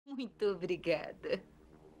Muito obrigada.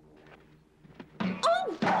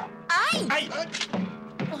 Oh! Ai! Ai!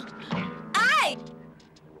 Ai!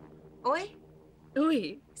 Oi?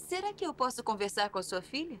 Oi, Será que eu posso conversar com a sua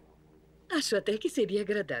filha? acho até que seria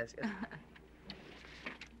agradável.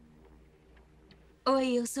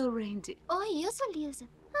 Oi, eu sou Randy. Oi, eu sou Lisa.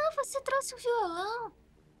 Ah, você trouxe um violão.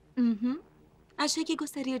 Uhum. Achei que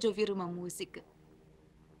gostaria de ouvir uma música.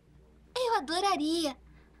 Eu adoraria.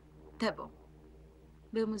 Tá bom.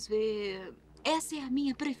 Vamos ver... Essa é a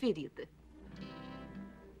minha preferida.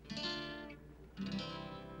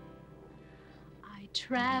 I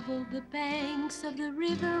traveled the banks of the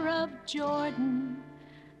river of Jordan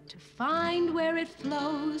to find where it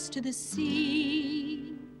flows to the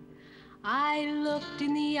sea. I looked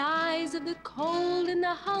in the eyes of the cold and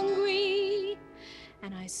the hungry,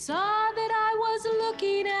 and I saw that I was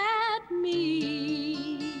looking at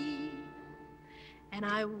me. And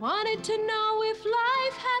I wanted to know if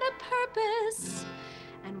life had a purpose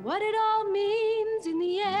and what it all means in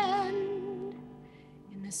the end.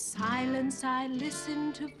 In the silence, I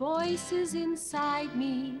listened to voices inside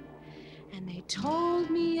me, and they told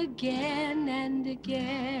me again and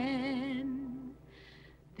again.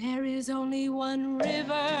 There is only one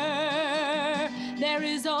river, there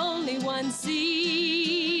is only one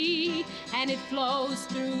sea, and it flows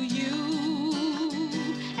through you,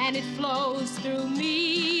 and it flows through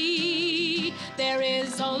me. There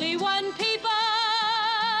is only one people,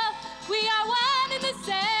 we are one and the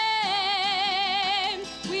same.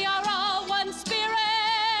 We are all one spirit,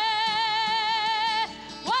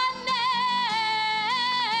 one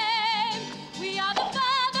name. We are the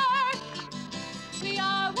Father, we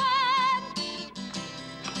are one.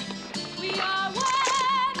 We are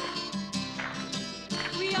one.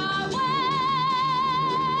 We are one.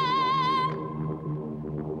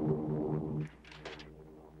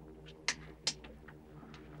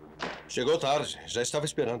 Chegou tarde, já estava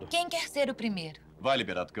esperando. Quem quer ser o primeiro? Vai,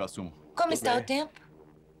 Liberato, que eu assumo. Como está bem. o tempo?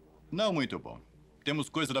 Não muito bom. Temos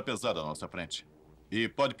coisa da pesada à nossa frente. E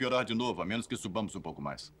pode piorar de novo, a menos que subamos um pouco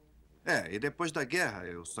mais. E depois da guerra,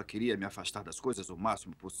 eu só queria me afastar das coisas o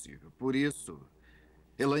máximo possível. Por isso,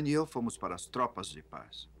 Elaine e eu fomos para as tropas de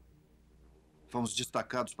paz. Fomos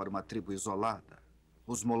destacados para uma tribo isolada,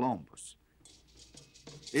 os Molombos.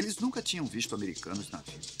 Eles nunca tinham visto americanos na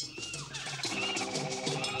vida.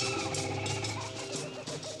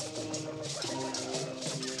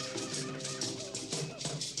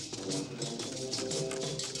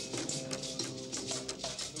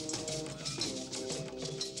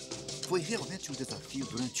 Foi realmente um desafio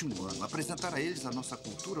durante um ano apresentar a eles a nossa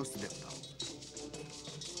cultura ocidental.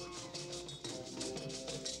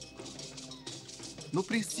 No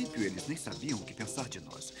princípio, eles nem sabiam o que pensar de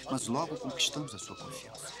nós, mas logo conquistamos a sua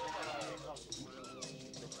confiança.